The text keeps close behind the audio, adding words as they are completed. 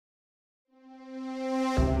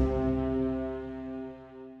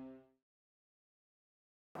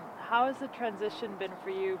how has the transition been for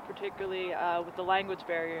you, particularly with the language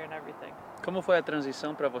barrier and everything? Como foi a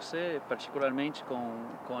transição para você, particularmente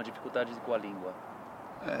com a dificuldade com a língua?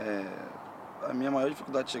 A minha maior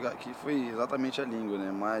dificuldade de chegar aqui foi exatamente a língua, né?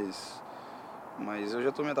 Mas eu já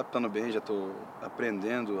estou me adaptando bem, já estou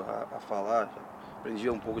aprendendo a falar, já aprendi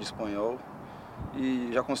um pouco de espanhol e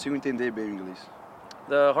já consigo entender bem o inglês.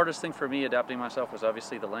 The hardest thing for me adapting myself was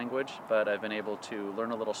obviously the language, but I've been able to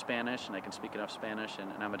learn a little Spanish and I can speak enough Spanish and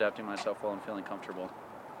I'm adapting myself well and feeling comfortable.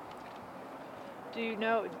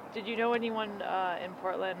 Did you know anyone in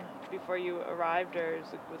Portland before you arrived, or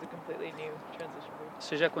was it completely new transition for you?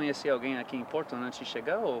 Você já conhecia alguém aqui em Portland antes de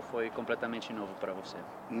chegar ou foi completamente novo para você?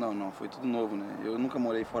 Não, foi tudo novo, né? Eu nunca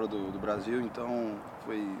morei fora do Brasil, então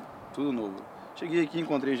foi tudo novo. Cheguei aqui,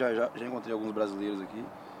 já encontrei alguns brasileiros aqui,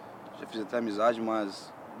 já fiz até amizade,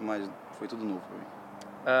 mas foi tudo novo para mim.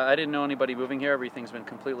 I didn't know anybody moving here. Everything's been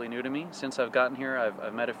completely new to me. Since I've gotten here,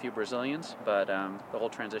 I've met a few Brazilians, but the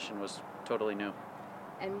whole transition was totally new.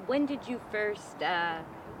 And when did you first,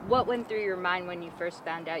 what went through your mind when you first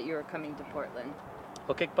found out you were coming to Portland?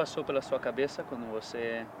 O que passou pela sua cabeça quando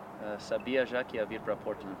você sabia já que ia vir para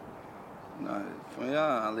Portland? Foi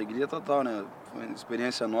a alegria total, né? Foi uma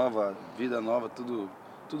experiência nova, vida nova, tudo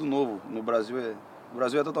novo. O Brasil é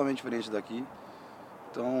totalmente diferente daqui.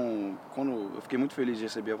 Então, eu fiquei muito feliz de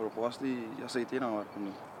receber a proposta e aceitei na hora,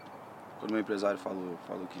 quando meu empresário falou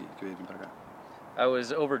que eu ia vir para cá. I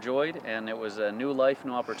was overjoyed, and it was a new life,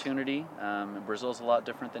 new opportunity. Brazil's a lot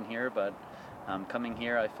different than here, but coming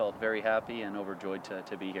here, I felt very happy and overjoyed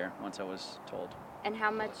to be here once I was told. And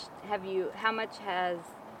how much have you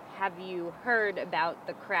heard about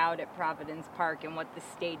the crowd at Providence Park and what the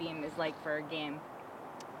stadium is like for a game?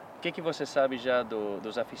 O que você sabe já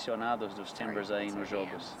dos aficionados dos Timbers aí nos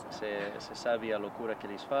jogos? Você sabe a loucura que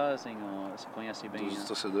eles fazem ou você conhece bem? Dos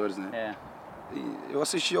torcedores, né? É. E eu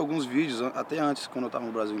assisti alguns vídeos, até antes, quando eu estava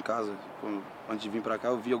no Brasil em casa, antes de vir para cá,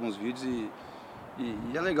 eu vi alguns vídeos e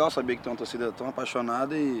é legal saber que tem uma torcida tão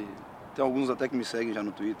apaixonada e tem alguns até que me seguem já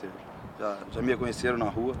no Twitter, já me reconheceram na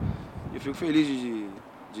rua. E eu fico feliz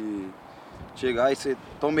de chegar e ser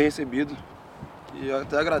tão bem recebido. E eu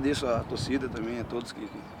até agradeço a torcida também, a todos que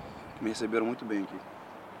me receberam muito bem aqui.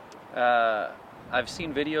 I've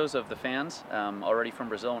seen videos of the fans already from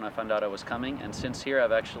Brazil when I found out I was coming, and since here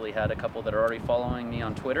I've actually had a couple that are already following me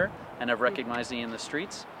on Twitter and have recognized me in the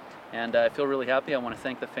streets, and I feel really happy. I want to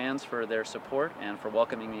thank the fans for their support and for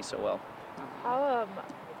welcoming me so well.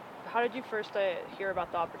 How did you first hear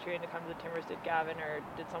about the opportunity to come to the Timbers? Did Gavin or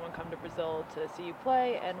did someone come to Brazil to see you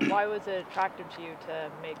play, and why was it attractive to you to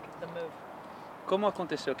make the move? Como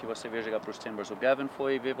aconteceu que você veio jogar para os Timbers? O Gavin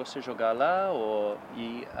foi ver você jogar lá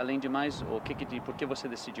e, além de mais, por que você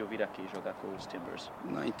decidiu vir aqui jogar com os Timbers?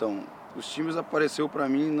 Então, os Timbers apareceu para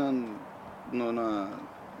mim na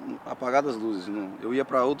apagar das luzes. Eu ia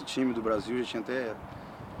para outro time do Brasil, já tinha até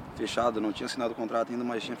fechado, não tinha assinado o contrato ainda,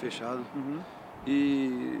 mas tinha fechado. Uhum.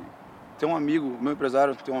 E tem um amigo, meu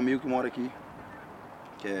empresário, tem um amigo que mora aqui,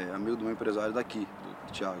 que é amigo do meu empresário daqui,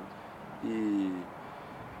 do Thiago. E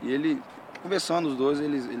ele... Conversando os dois,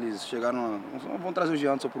 eles chegaram, vão trazer o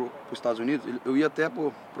Jeanderson para os Estados Unidos. Eu ia até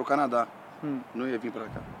pro Canadá, não ia vir para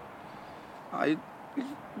cá. Aí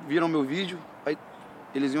viram meu vídeo, aí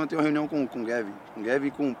eles iam ter uma reunião com o Gavin e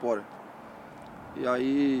com o Porter. E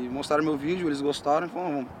aí mostraram meu vídeo, eles gostaram e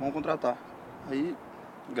falaram, vamos contratar. Aí,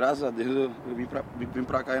 graças a Deus, eu vim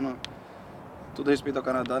para cá, tudo a respeito ao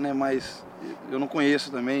Canadá, né? Mas eu não conheço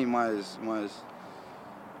também, mas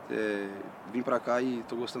vim para cá e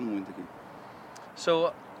estou gostando muito aqui.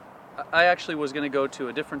 So, I actually was going to go to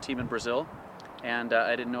a different team in Brazil, and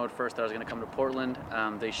I didn't know at first that I was going to come to Portland.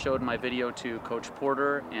 They showed my video to Coach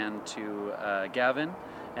Porter and to Gavin,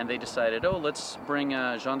 and they decided, let's bring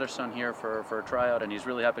Jeanderson here for a tryout, and he's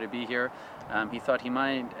really happy to be here. He thought he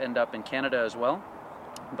might end up in Canada as well,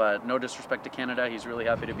 but no disrespect to Canada, he's really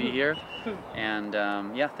happy to be here. And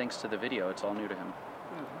thanks to the video, it's all new to him.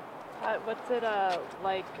 What's it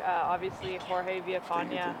like? Obviously, Jorge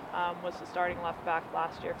Villafana was the starting left back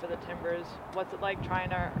last year for the Timbers. What's it like trying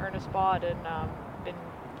to earn a spot and been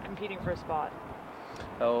competing for a spot?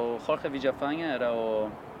 O Jorge Villafana era o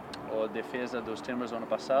defesa dos Timbers no ano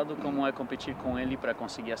passado. Como é competir com ele para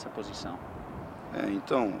conseguir essa posição?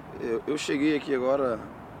 Então, eu cheguei aqui agora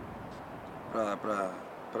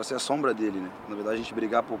para ser a sombra dele, né? Na verdade, a gente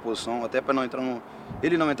brigar por posição, até para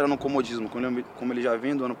ele não entrar no comodismo, como ele já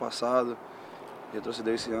vem do ano passado,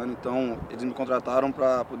 retrocedeu esse ano. Então, eles me contrataram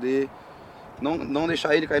para poder não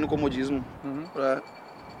deixar ele cair no comodismo. Uhum.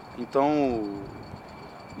 Então,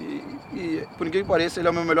 por incrível que pareça, ele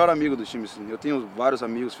é o meu melhor amigo do time. Assim. Eu tenho vários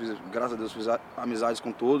amigos, graças a Deus fiz amizades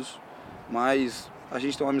com todos, mas a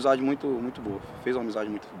gente tem uma amizade muito boa, fez uma amizade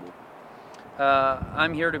muito boa.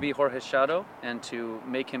 I'm here to be Jorge's shadow and to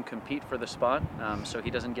make him compete for the spot so he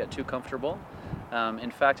doesn't get too comfortable.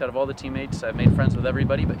 In fact, out of all the teammates, I've made friends with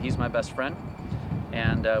everybody, but he's my best friend,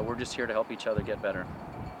 and we're just here to help each other get better.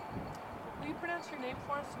 Will you pronounce your name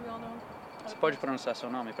for us so we all know? Você pode pronunciar seu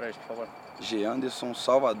nome para a gente, por favor? Jeanderson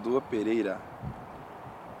Salvador Pereira.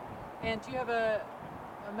 And do you have a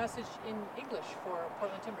message in English for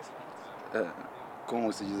Portland Timbers fans?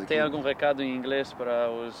 Como se diz aqui? Tem algum recado em inglês para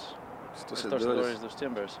os torcedores? torcedores dos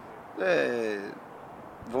Timbers?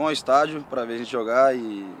 Vão ao estádio para ver a gente jogar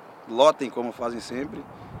e lotem como fazem sempre.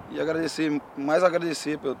 E agradecer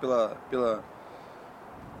pela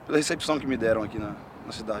recepção que me deram aqui na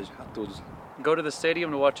cidade, a todos. Go to the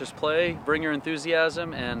stadium to watch us play, bring your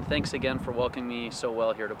enthusiasm, and thanks again for welcoming me so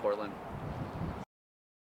well here to Portland.